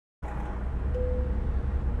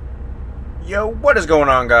Yo, what is going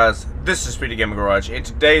on, guys? This is Speedy Gaming Garage. In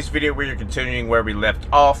today's video, we are continuing where we left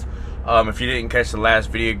off. If you didn't catch the last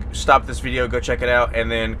video, stop this video, go check it out,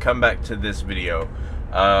 and then come back to this video.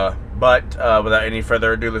 Without any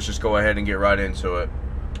further ado, let's just go ahead and get right into it.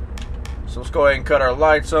 So let's go ahead and cut our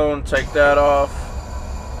lights on, take that off,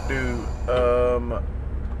 do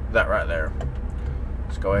that right there.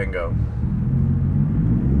 Let's go ahead and go.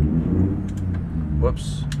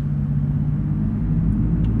 Whoops.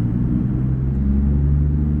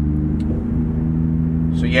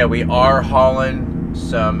 So yeah, we are hauling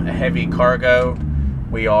some heavy cargo.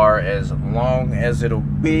 We are as long as it'll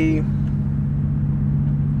be.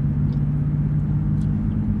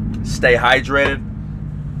 Stay hydrated.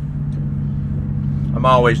 I'm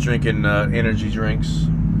always drinking energy drinks.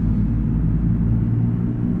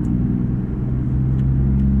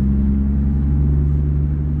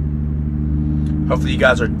 Hopefully you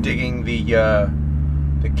guys are digging the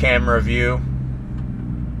camera view.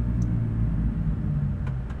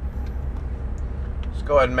 Let's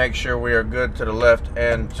go ahead and make sure we are good to the left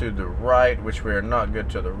and to the right, which we are not good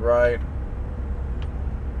to the right.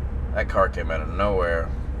 That car came out of nowhere.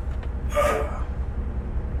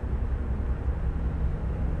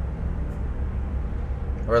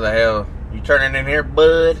 Where the hell? You turning in here,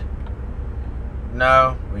 bud?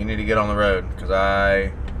 No, we need to get on the road because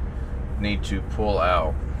I need to pull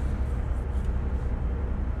out.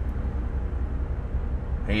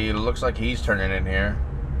 He looks like he's turning in here.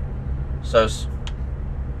 So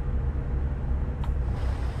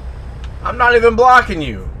I'm not even blocking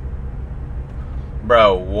you.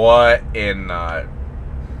 Bro, what in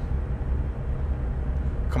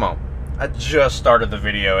come on. I just started the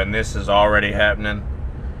video and this is already happening.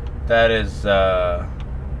 That is it's a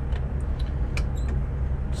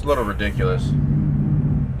little ridiculous.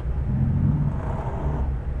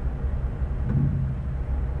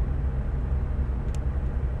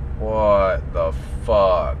 What the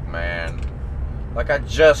fuck, man? Like, I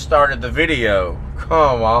just started the video.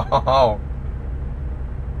 Come on.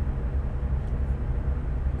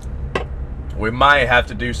 We might have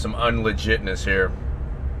to do some unlegitness here.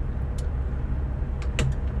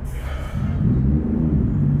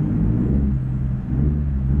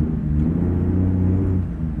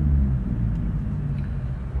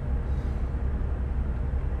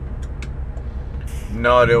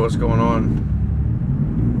 No idea what's going on.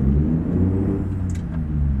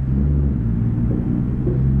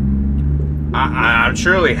 I'm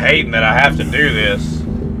truly hating that I have to do this.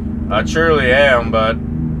 I truly am, but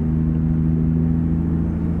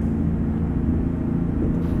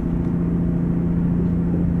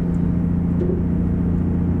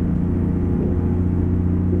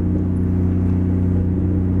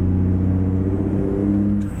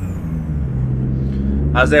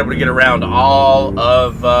I was able to get around all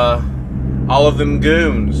of them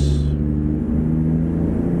goons.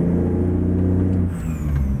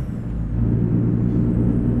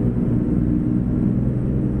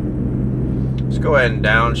 Go ahead and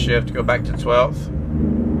downshift, go back to 12th.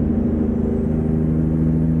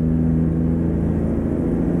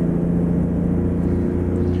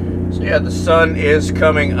 So yeah, the sun is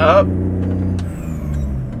coming up.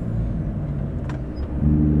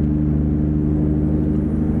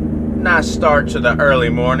 Nice start to the early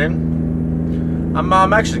morning.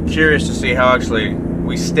 I'm actually curious to see how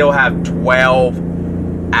we still have 12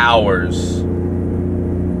 hours.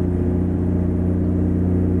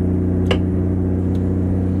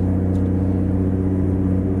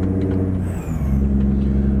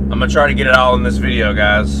 I'm gonna try to get it all in this video,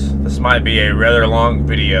 guys. This might be a rather long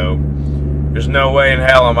video. There's no way in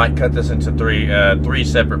hell I might cut this into three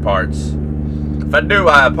separate parts. If I do,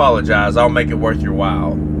 I apologize. I'll make it worth your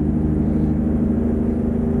while.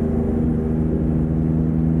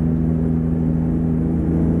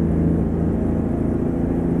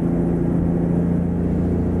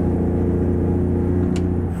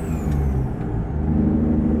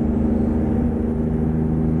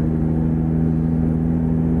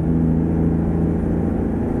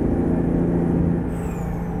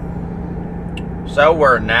 So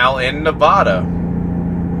we're now in Nevada.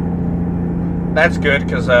 That's good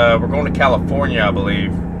because we're going to California, I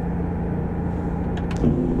believe.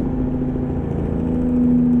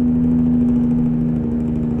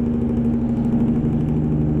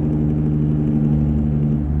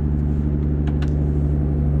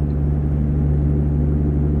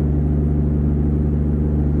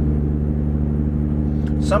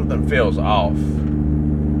 Something feels off.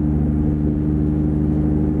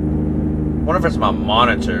 I wonder if it's my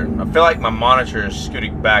monitor. I feel like my monitor is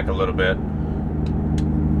scooting back a little bit.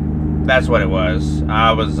 That's what it was.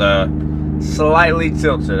 I was slightly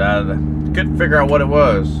tilted. couldn't figure out what it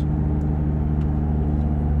was.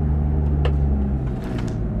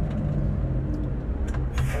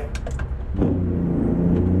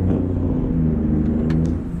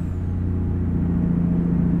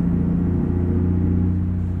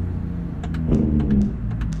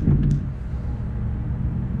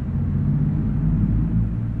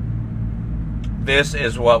 This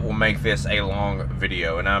is what will make this a long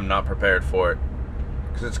video, and I'm not prepared for it.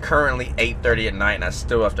 Because it's currently 8:30 at night, and I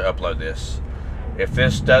still have to upload this. If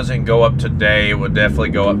this doesn't go up today, it will definitely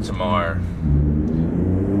go up tomorrow.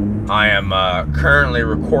 I am currently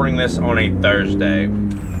recording this on a Thursday.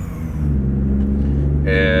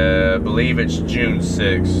 I believe it's June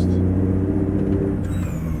 6th.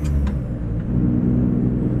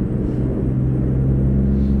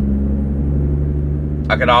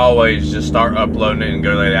 I could always just start uploading it and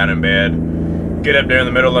go lay down in bed. Get up there in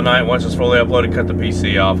the middle of the night once it's fully uploaded, cut the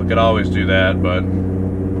PC off. I could always do that, but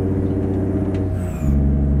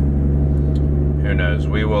who knows?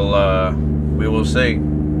 We will see.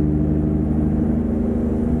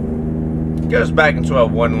 It goes back into a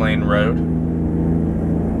one-lane road.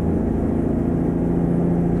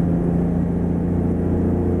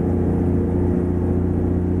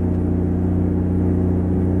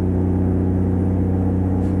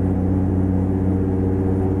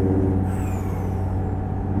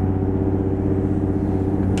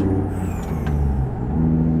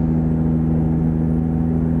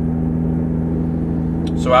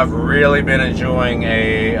 So I've really been enjoying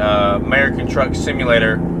a American Truck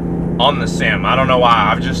Simulator on the sim. I don't know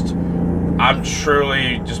why. I've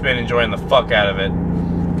truly just been enjoying the fuck out of it.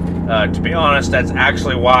 To be honest, that's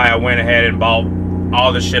actually why I went ahead and bought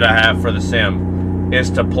all the shit I have for the sim, is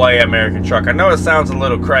to play American Truck. I know it sounds a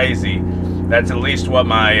little crazy. That's at least what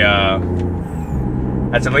my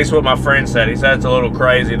friend said. He said it's a little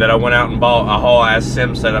crazy that I went out and bought a whole ass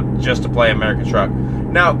sim setup just to play American Truck.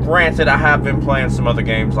 Now, granted, I have been playing some other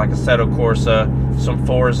games like Assetto Corsa, some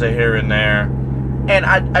Forza here and there, and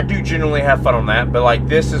I do genuinely have fun on that, but like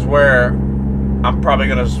this is where I'm probably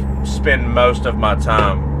going to spend most of my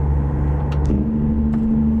time.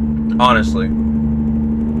 Honestly.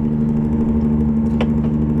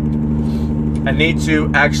 I need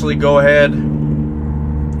to actually go ahead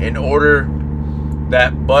and order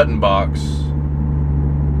that button box.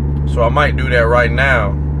 So I might do that right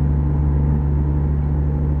now.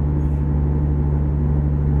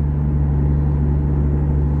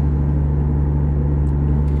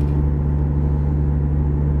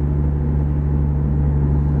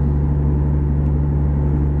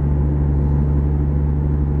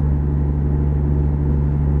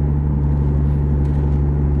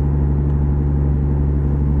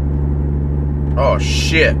 Oh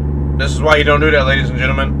shit. This is why you don't do that, ladies and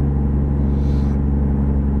gentlemen.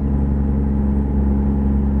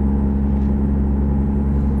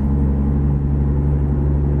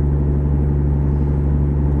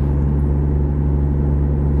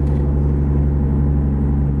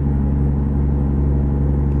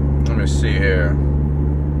 Let me see here.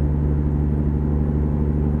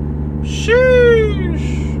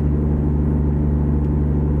 Sheesh.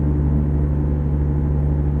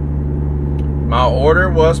 My order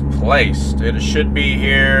was placed. It should be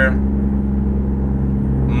here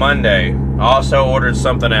Monday. I also ordered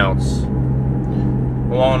something else.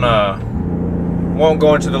 Won't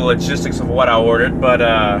go into the logistics of what I ordered, but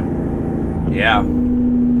yeah.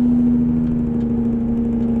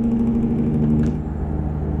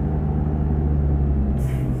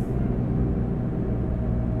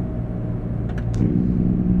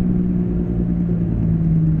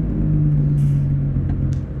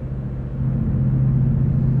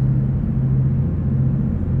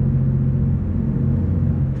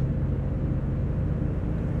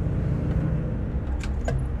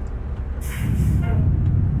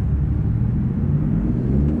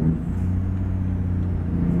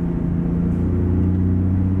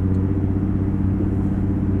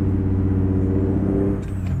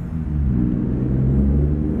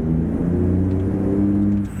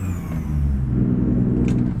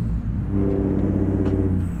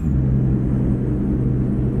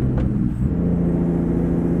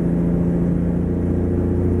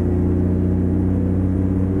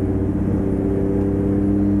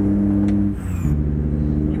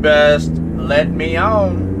 Best let me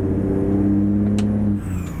on.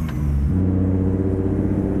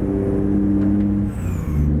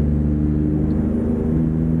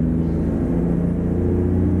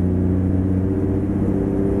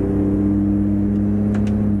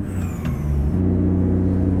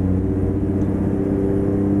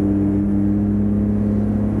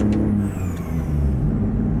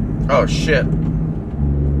 Oh shit.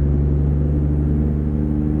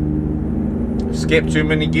 Skip too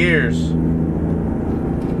many gears.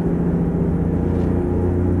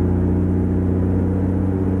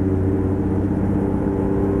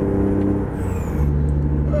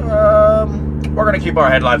 We're gonna keep our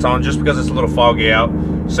headlights on just because it's a little foggy out.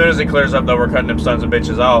 As soon as it clears up though, we're cutting them sons of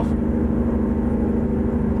bitches off.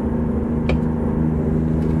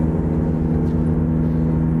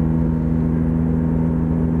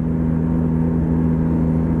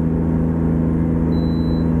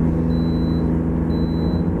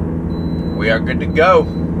 We are good to go.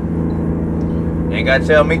 Ain't gotta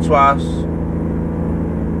tell me twice.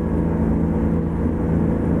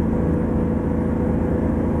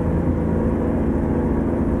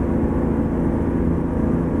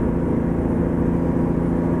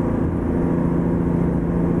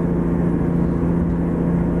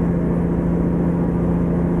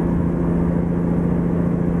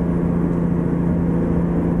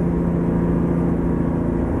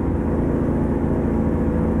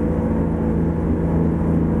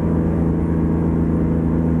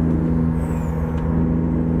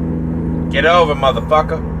 Get over,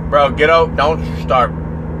 motherfucker. Bro, get over. Don't you start.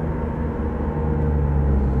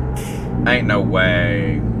 Ain't no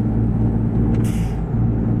way.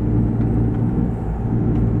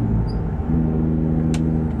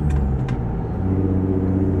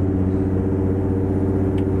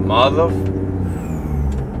 Mother.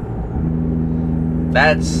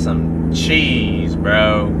 That's some cheese,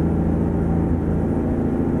 bro.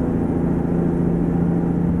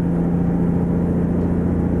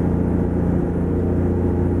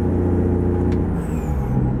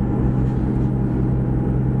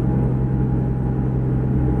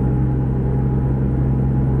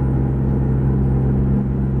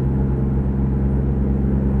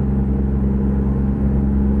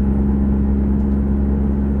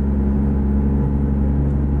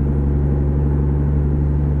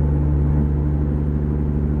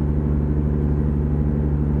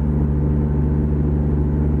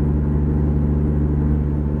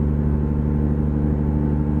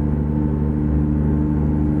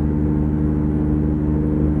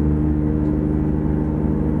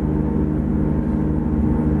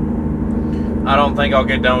 I don't think I'll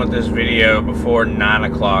get done with this video before 9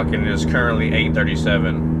 o'clock, and it is currently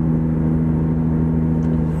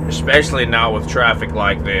 8:37. Especially not with traffic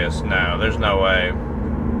like this. No, there's no way.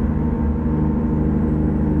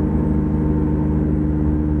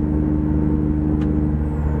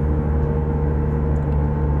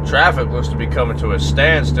 Traffic looks to be coming to a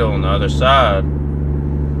standstill on the other side.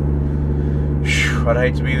 Whew, I'd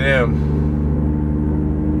hate to be them.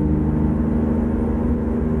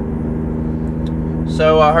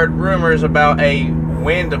 So I heard rumors about a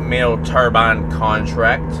windmill turbine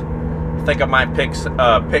contract. I think I might pick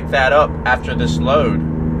that up after this load.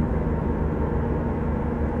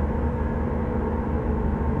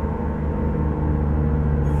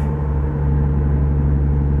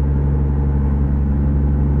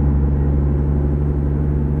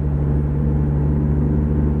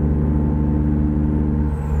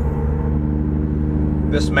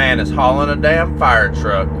 This man is hauling a damn fire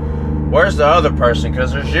truck. Where's the other person?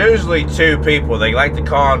 Because there's usually two people. They like to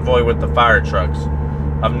convoy with the fire trucks.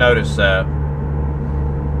 I've noticed that.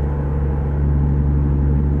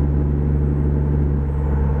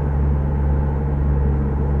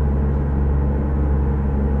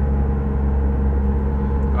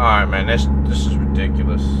 Alright, man. This is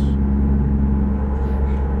ridiculous.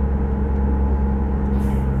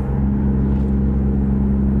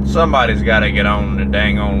 Somebody's got to get on the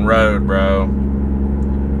dang on road, bro.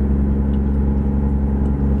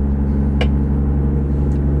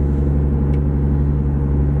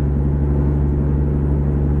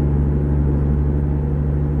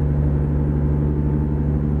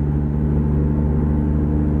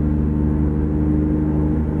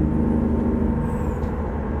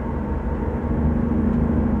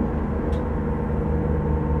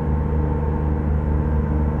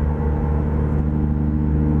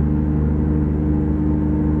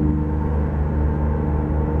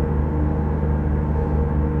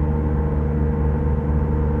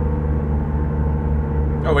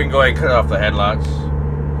 Oh, we can go ahead and cut off the headlights.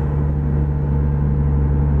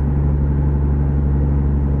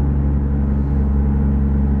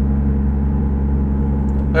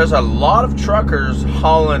 There's a lot of truckers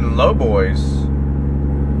hauling lowboys.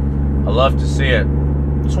 I love to see it.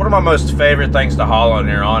 It's one of my most favorite things to haul on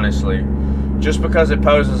here, honestly. Just because it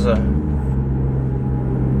poses a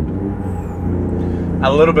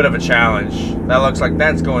little bit of a challenge. That looks like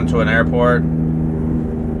that's going to an airport.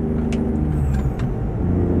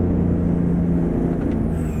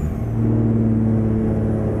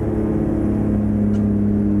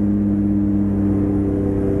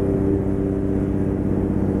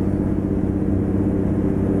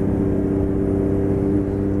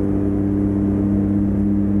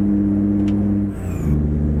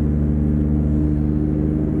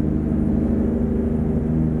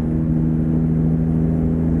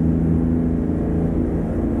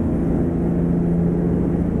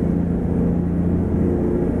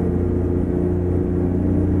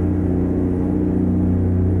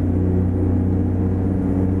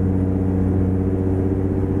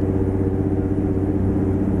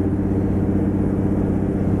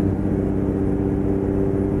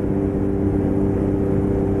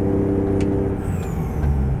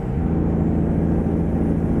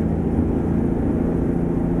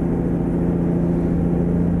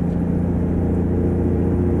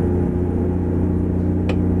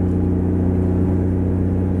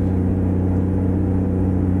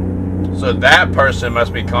 So that person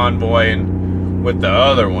must be convoying with the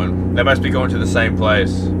other one. They must be going to the same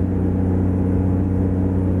place.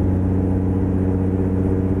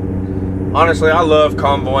 Honestly, I love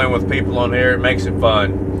convoying with people on here. It makes it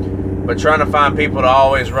fun. But trying to find people to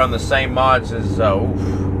always run the same mods is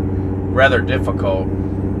rather difficult.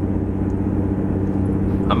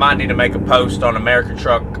 I might need to make a post on American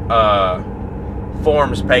Truck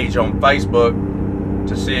forums page on Facebook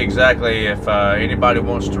to see exactly if anybody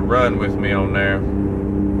wants to run with me on there.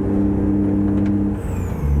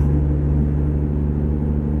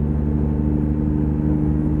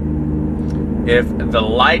 If the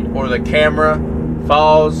light or the camera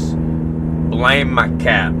falls, blame my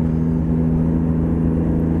cat.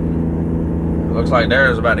 It looks like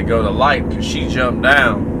Dara's about to go to the light because she jumped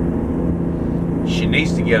down. She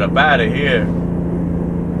needs to get up out of here.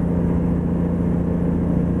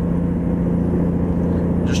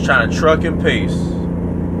 Just trying to truck in peace.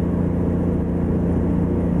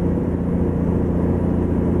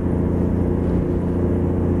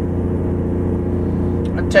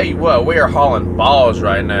 I tell you what, we are hauling balls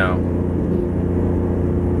right now.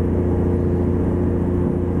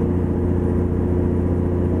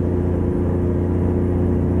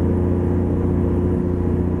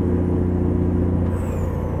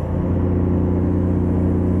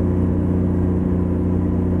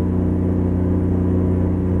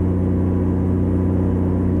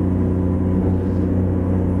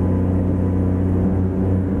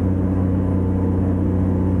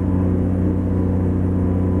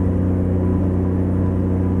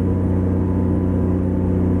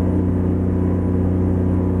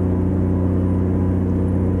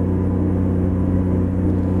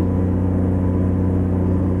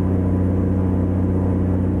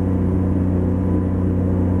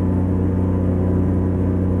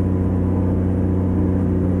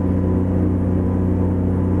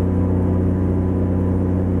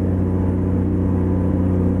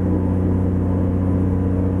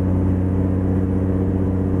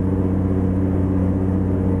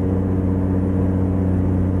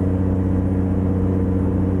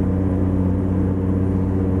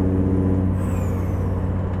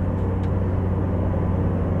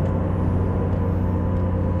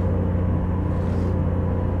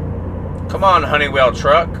 Come on, Honeywell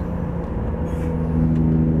truck.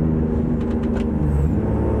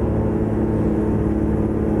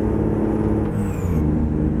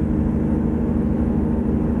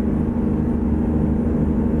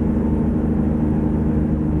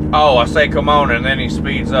 Oh, I say come on and then he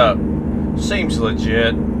speeds up. Seems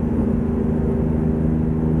legit.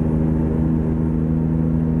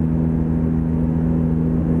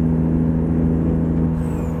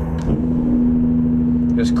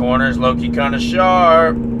 This corner's low-key kind of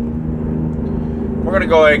sharp. We're gonna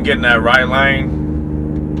go ahead and get in that right lane.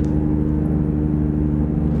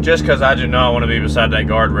 Just because I do not want to be beside that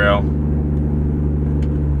guardrail.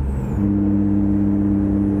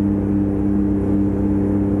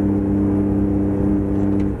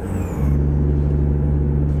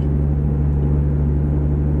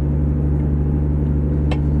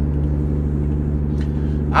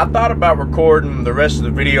 I thought about recording the rest of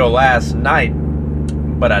the video last night,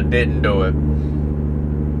 but I didn't do it.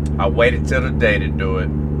 I waited till the day to do it.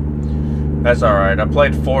 That's alright. I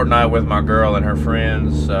played Fortnite with my girl and her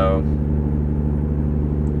friends, so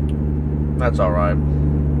that's alright.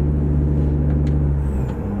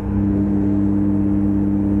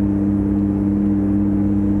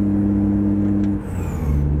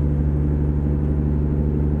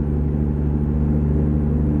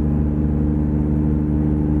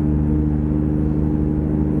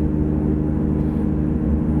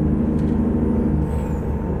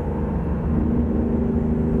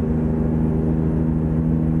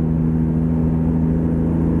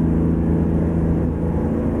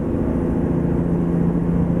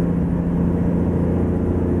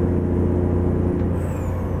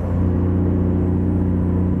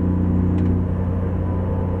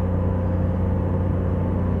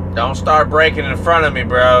 Don't start braking in front of me,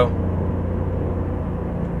 bro.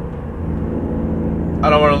 I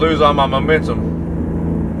don't want to lose all my momentum.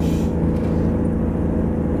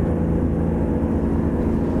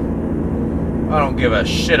 I don't give a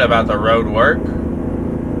shit about the road work.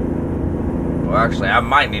 Well, actually, I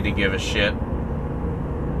might need to give a shit.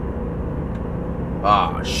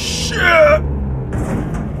 Ah, shit!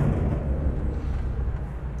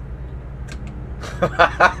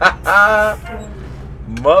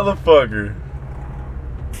 Motherfucker.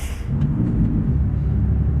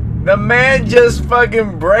 The man just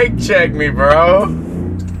fucking brake checked me, bro.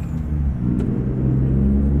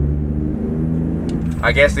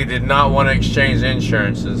 I guess he did not want to exchange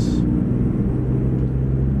insurances.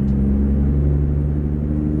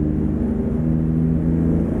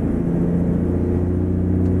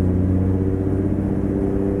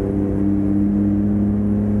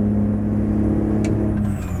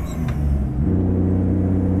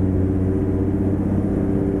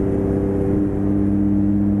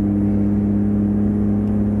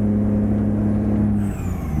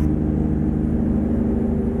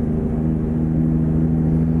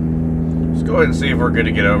 ahead and see if we're good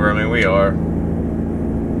to get over. I mean, we are.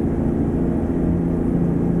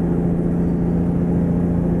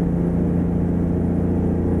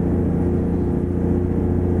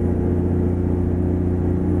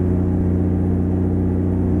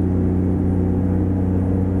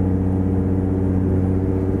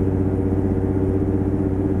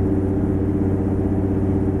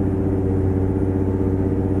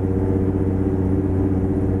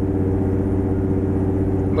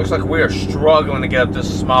 Looks like we are struggling to get up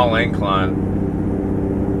this small incline.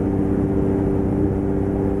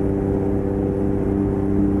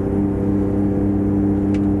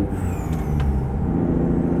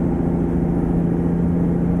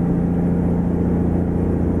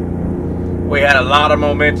 We had a lot of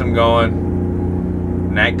momentum going,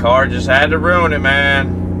 and that car just had to ruin it,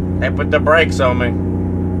 man. They put the brakes on me.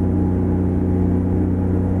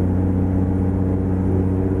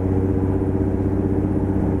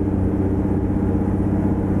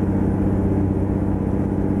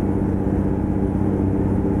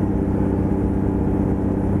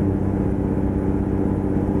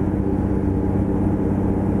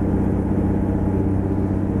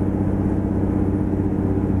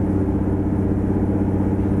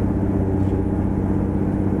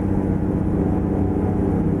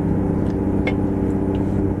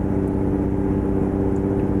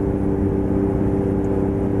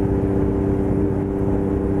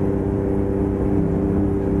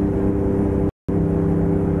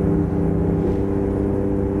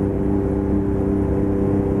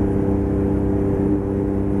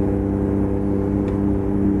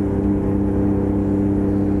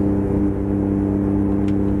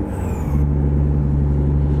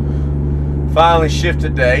 Finally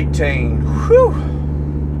shifted to 18. Whew.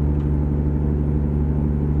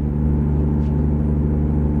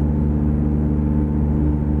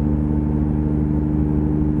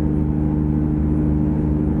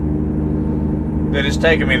 It has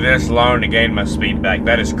taken me this long to gain my speed back.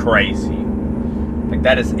 That is crazy. Like,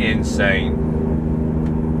 that is insane.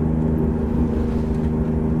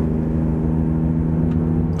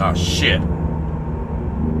 Oh, shit.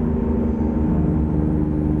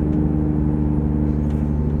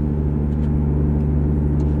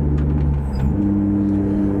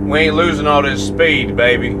 We ain't losing all this speed,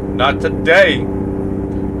 baby. Not today.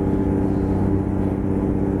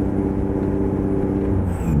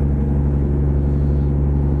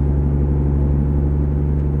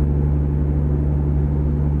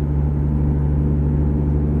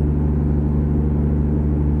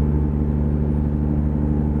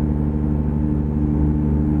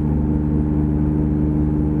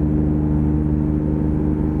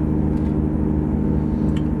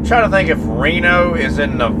 Trying to think if Reno is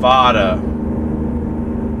in Nevada.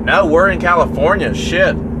 No, we're in California.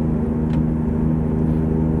 Shit.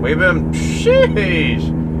 Sheesh.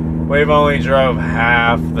 We've only drove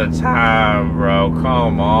half the time, bro.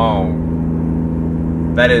 Come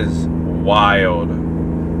on. That is wild.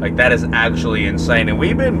 Like, that is actually insane. And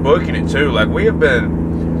we've been booking it too. Like, we've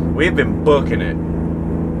been booking it.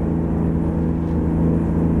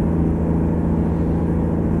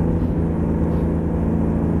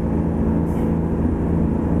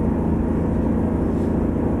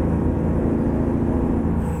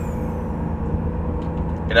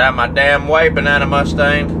 Get out of my damn way, Banana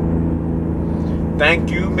Mustang. Thank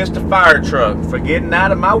you, Mr. Fire Truck, for getting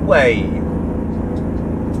out of my way.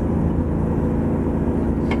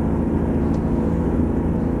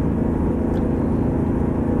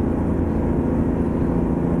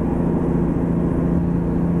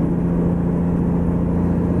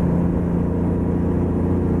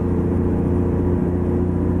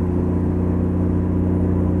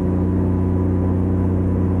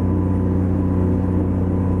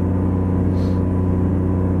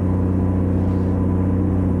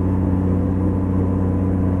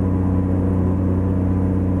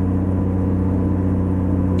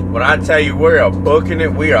 When I tell you we are booking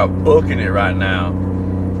it right now.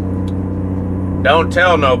 Don't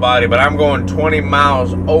tell nobody, but I'm going 20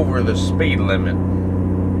 miles over the speed limit.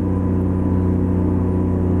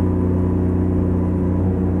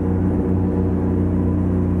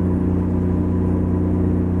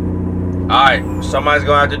 Alright, somebody's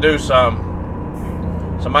gonna have to do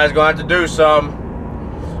something. Somebody's gonna have to do something.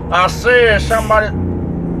 I see it, somebody.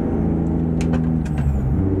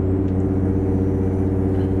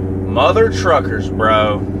 Mother truckers,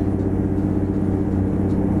 bro.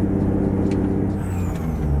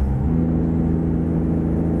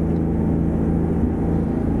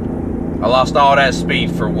 I lost all that speed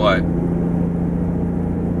for what?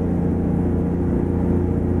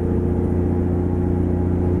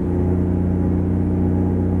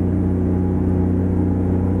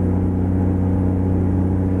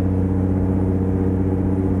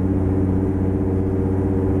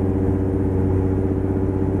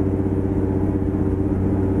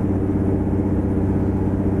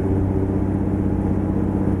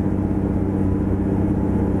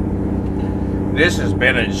 This has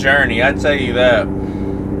been a journey, I tell you that. I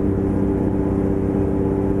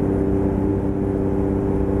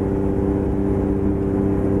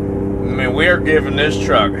mean, we're giving this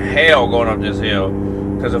truck hell going up this hill.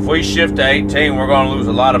 Because if we shift to 18, we're going to lose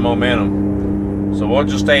a lot of momentum. So we'll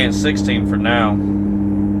just stay in 16 for now.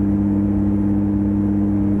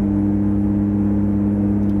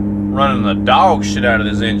 Running the dog shit out of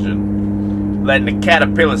this engine. Letting the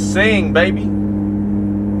Caterpillar sing, baby.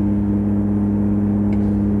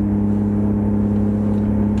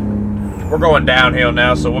 We're going downhill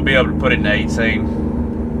now, so we'll be able to put it in 18.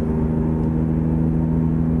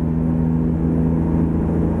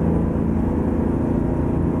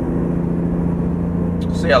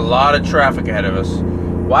 See a lot of traffic ahead of us.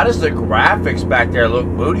 Why does the graphics back there look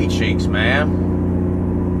booty cheeks, man?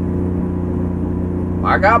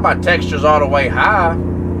 I got my textures all the way high.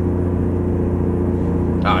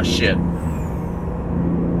 Oh shit.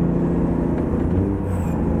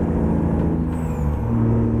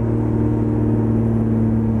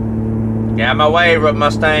 Get out of my way,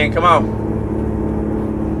 Mustang. Come on.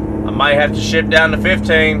 I might have to shift down to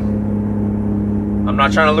 15. I'm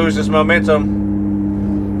not trying to lose this momentum.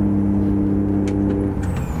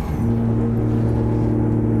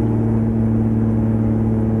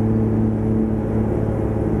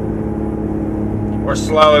 We're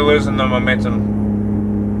slowly losing the momentum.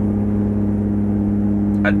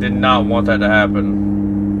 I did not want that to happen.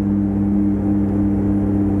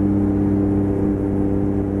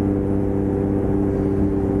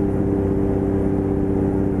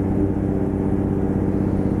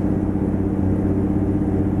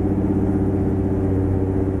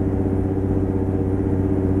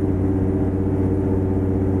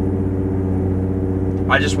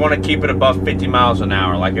 I just want to keep it above 50 miles an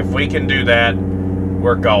hour. Like, if we can do that,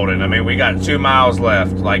 we're golden. I mean, we got 2 miles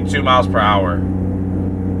left, like 2 miles per hour.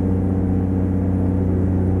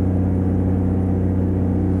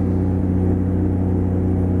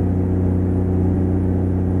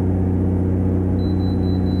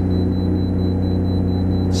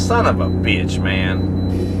 Son of a bitch, man.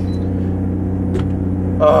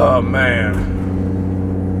 Oh, man.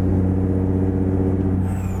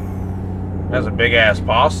 That's a big ass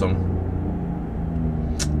possum.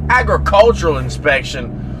 Agricultural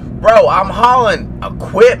inspection. Bro, I'm hauling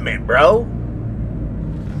equipment, bro.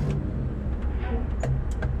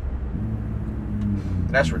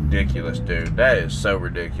 That's ridiculous, dude. That is so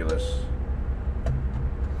ridiculous.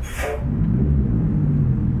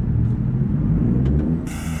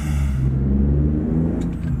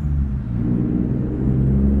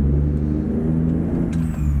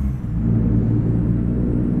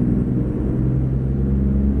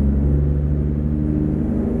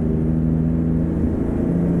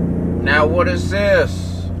 Now what is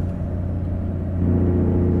this?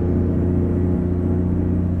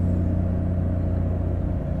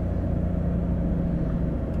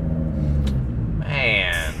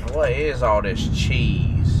 Man, what is all this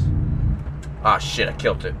cheese? Ah, shit, I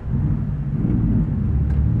killed it.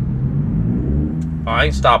 Oh, I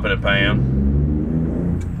ain't stopping it, Pam.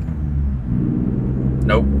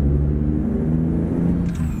 Nope.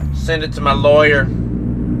 Send it to my lawyer.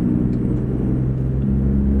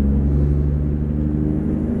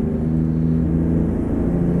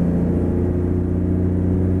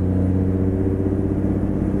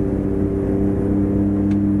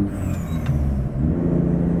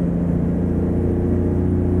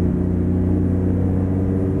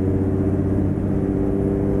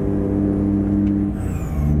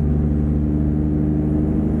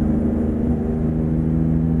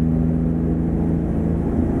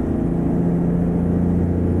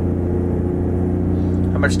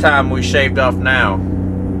 How much time we shaved off now?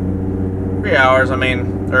 3 hours, I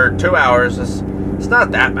mean, or 2 hours. It's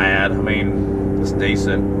not that bad. I mean, it's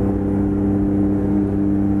decent.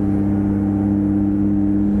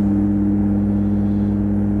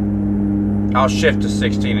 I'll shift to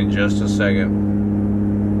 16 in just a second.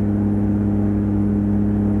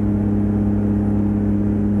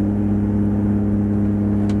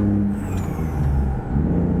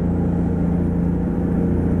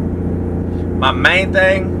 My main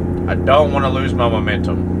thing, I don't want to lose my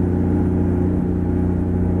momentum.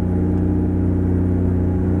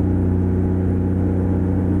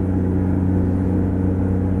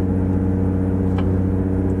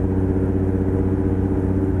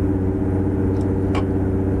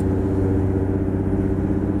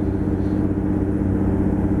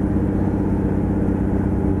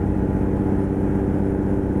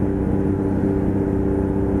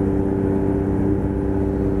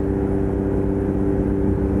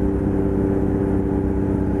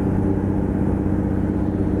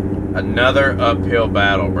 Another uphill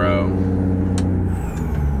battle, bro.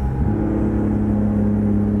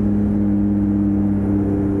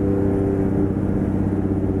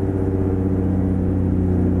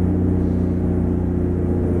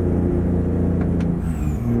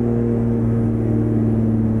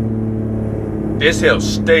 This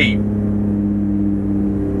hill's steep.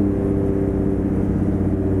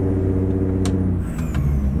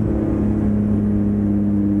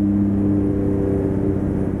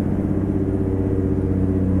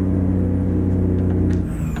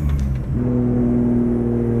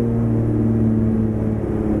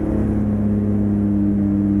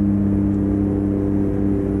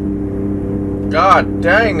 God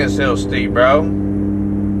dang, this hill's steep, bro.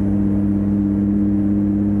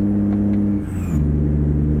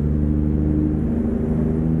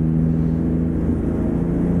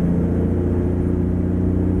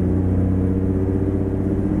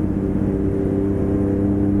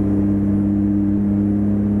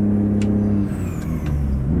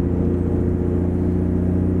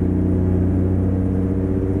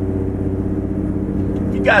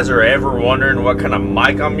 If you guys are ever wondering what kind of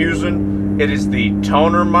mic I'm using, it is the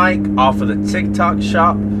toner mic off of the TikTok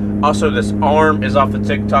shop. Also, this arm is off the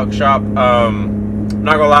TikTok shop. I'm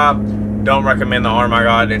not gonna lie, don't recommend the arm I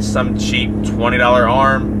got. It's some cheap $20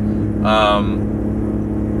 arm.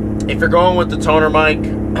 If you're going with the toner mic,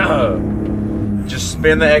 just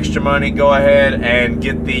spend the extra money. Go ahead and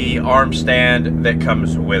get the arm stand that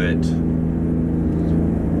comes with it.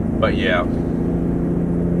 But yeah,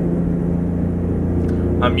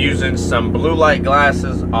 I'm using some blue light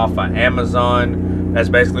glasses off of Amazon. That's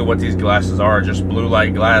basically what these glasses are, just blue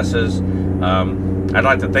light glasses. I'd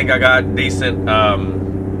like to think I got decent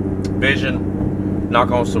vision,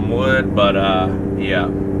 knock on some wood, but yeah.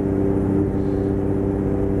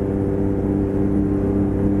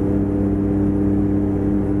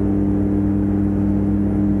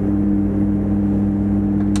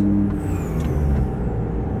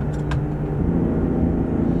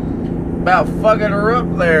 About fucking her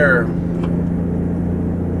up there.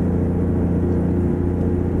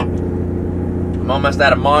 I'm almost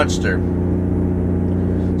at a monster.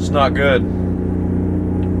 It's not good.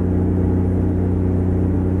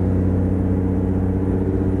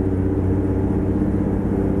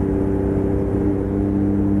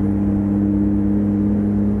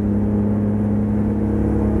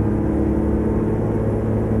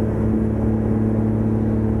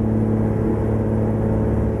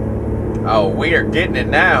 Oh, we are getting it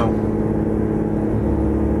now.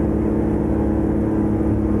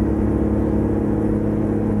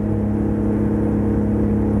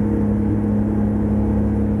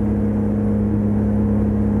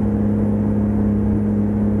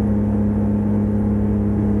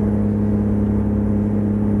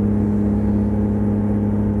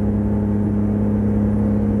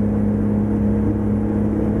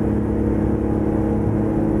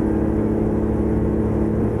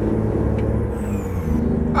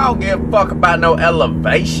 I don't give a fuck about no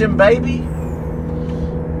elevation, baby.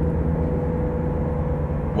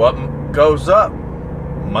 What goes up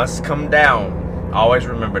must come down. Always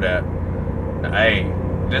remember that. Hey,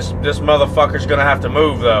 this motherfucker's gonna have to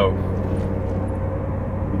move though.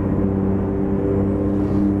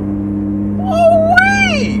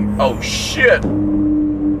 Ooh-wee! Oh shit.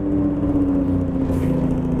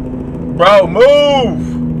 Bro, move!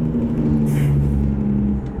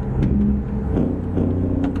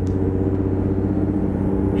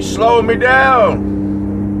 Slowing me down.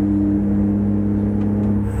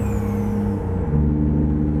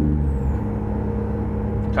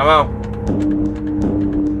 Come on.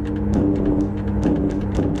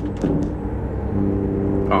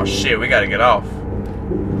 Oh shit, we gotta get off.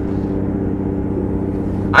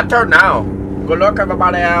 I turned now. Good luck,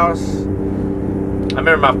 everybody else. I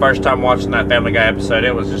remember my first time watching that Family Guy episode.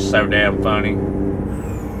 It was just so damn funny.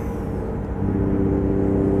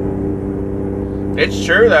 It's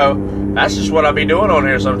true though. That's just what I be doing on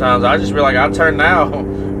here sometimes. I just be like, I turn now.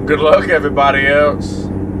 Good luck, everybody else.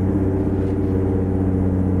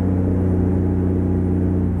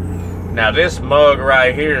 Now this mug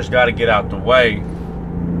right here has got to get out the way.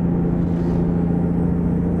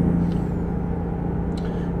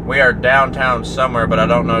 We are downtown somewhere, but I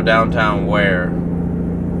don't know downtown where.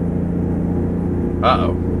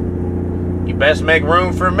 Uh-oh. You best make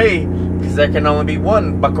room for me, because there can only be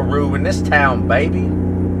one buckaroo in this town, baby.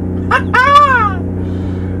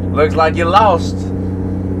 Looks like you lost.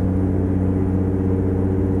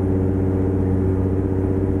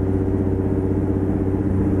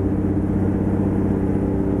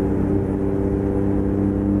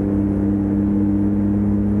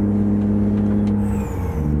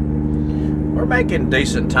 making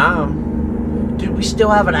decent time. Dude, we still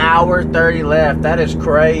have an hour 30 left. That is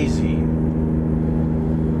crazy.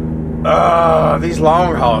 These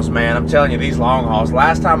long hauls, man. I'm telling you, these long hauls.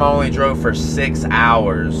 Last time I only drove for 6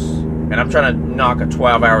 hours. And I'm trying to knock a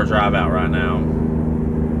 12-hour drive out right now.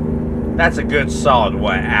 That's a good solid,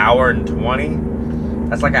 what, hour and 20?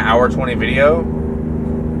 That's like an hour 20 video.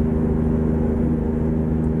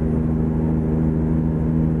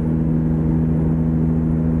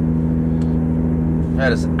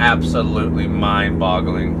 That is absolutely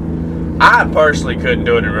mind-boggling. I personally couldn't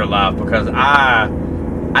do it in real life because I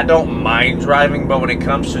don't mind driving, but when it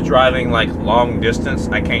comes to driving like long distance,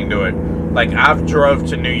 I can't do it. Like, I've drove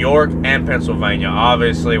to New York and Pennsylvania.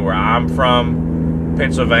 Obviously, where I'm from,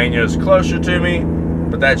 Pennsylvania is closer to me,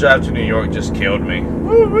 but that drive to New York just killed me.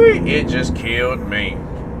 Woo-wee, it just killed me.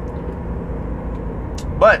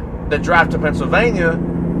 But the drive to Pennsylvania,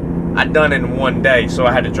 I done in one day, so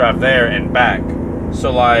I had to drive there and back.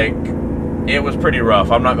 So, like, it was pretty rough.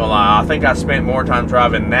 I'm not gonna lie. I think I spent more time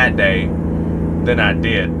driving that day than I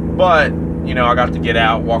did. But, you know, I got to get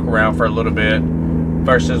out, walk around for a little bit.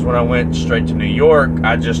 Versus when I went straight to New York,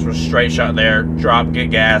 I just was straight shot there, drop, get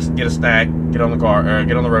gas, get a snack, get on the car, or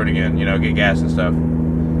get on the road again, you know, get gas and stuff.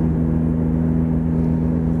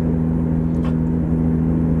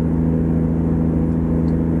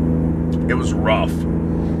 It was rough.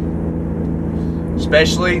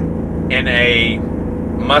 Especially in a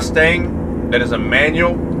Mustang that is a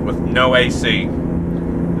manual with no AC.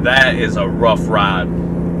 That is a rough ride.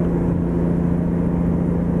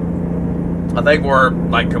 I think we're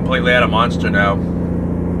like completely out of Monster now.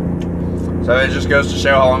 So it just goes to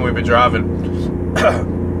show how long we've been driving.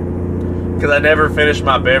 Because I never finish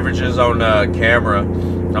my beverages on camera.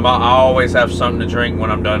 I always have something to drink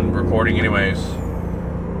when I'm done recording anyways.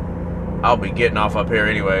 I'll be getting off up here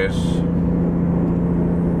anyways.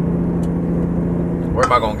 Where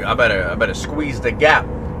am I going to go? I better squeeze the gap.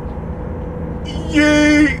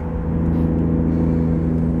 Yay!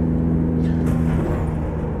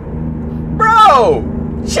 Bro!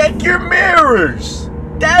 Check your mirrors!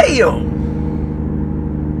 Damn!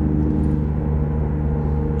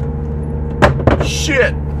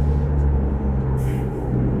 Shit!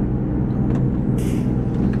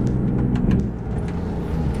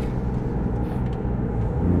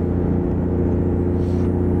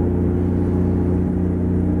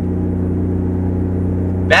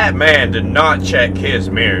 That man did not check his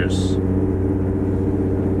mirrors.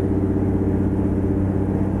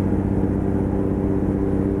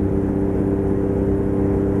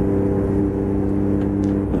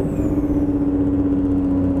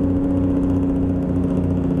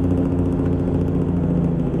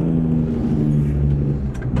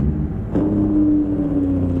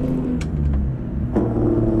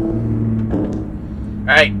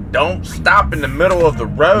 Hey, don't stop in the middle of the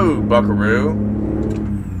road, buckaroo.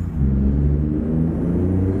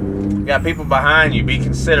 You got people behind you, be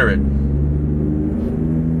considerate.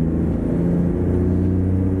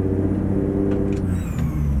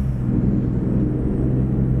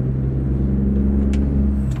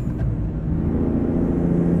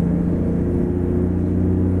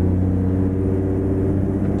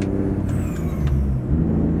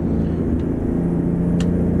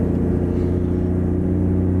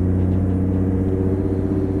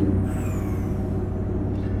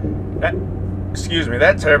 Excuse me,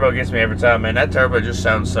 that turbo gets me every time, man. That turbo just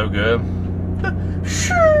sounds so good.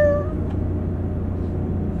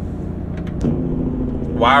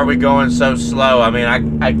 Why are we going so slow? I mean,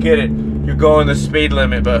 I get it. You're going the speed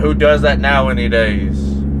limit, but who does that nowadays?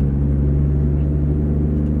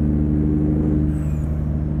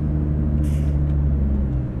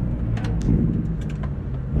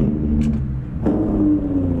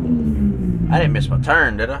 I didn't miss my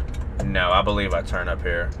turn, did I? No, I believe I turned up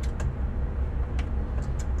here.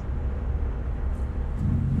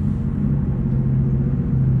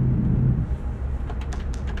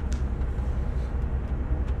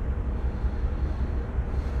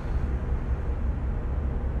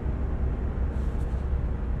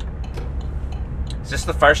 Is this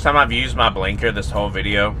the first time I've used my blinker this whole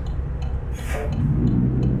video?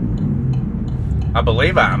 I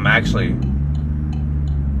believe I'm actually...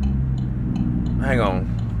 Hang on.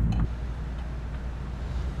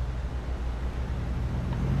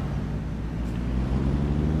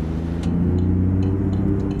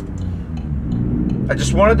 I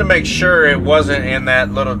just wanted to make sure it wasn't in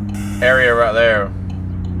that little area right there.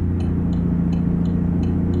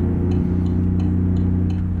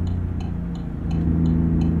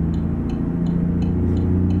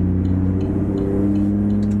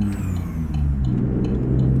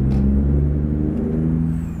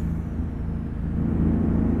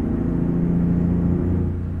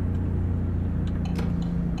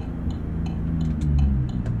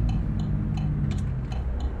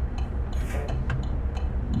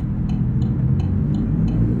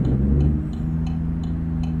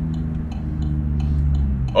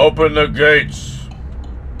 Open the gates.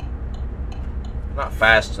 Not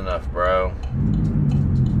fast enough, bro.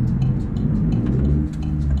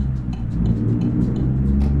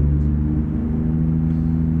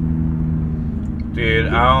 Dude,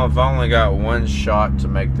 I've only got one shot to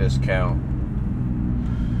make this count.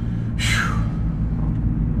 Whew.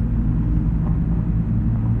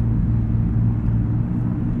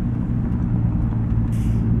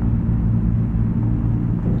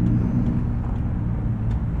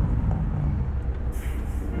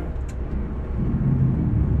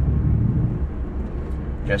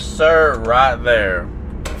 Yes, sir, right there.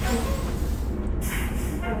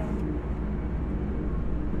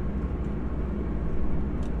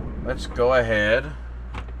 Let's go ahead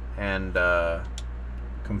and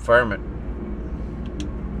confirm it.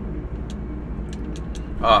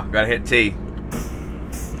 Oh, gotta hit T.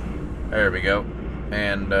 There we go.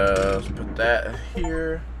 And let's put that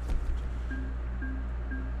here.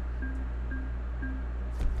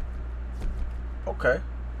 Okay.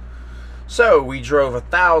 So we drove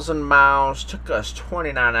 1,000 miles, took us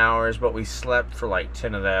 29 hours, but we slept for like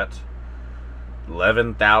 10 of that.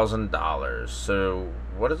 $11,000. So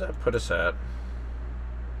what does that put us at?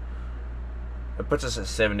 It puts us at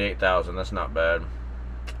 78,000. That's not bad.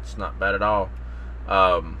 It's not bad at all.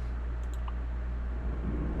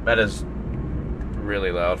 That is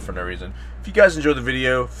really loud for no reason. If you guys enjoyed the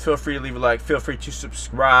video, feel free to leave a like. Feel free to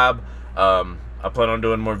subscribe. I plan on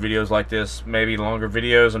doing more videos like this, maybe longer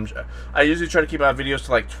videos. I usually try to keep my videos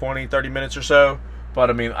to like 20-30 minutes or so, but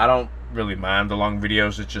I mean, I don't really mind the long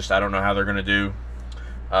videos. It's just I don't know how they're gonna do.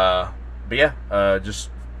 But yeah, just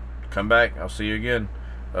come back. I'll see you again.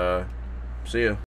 See ya.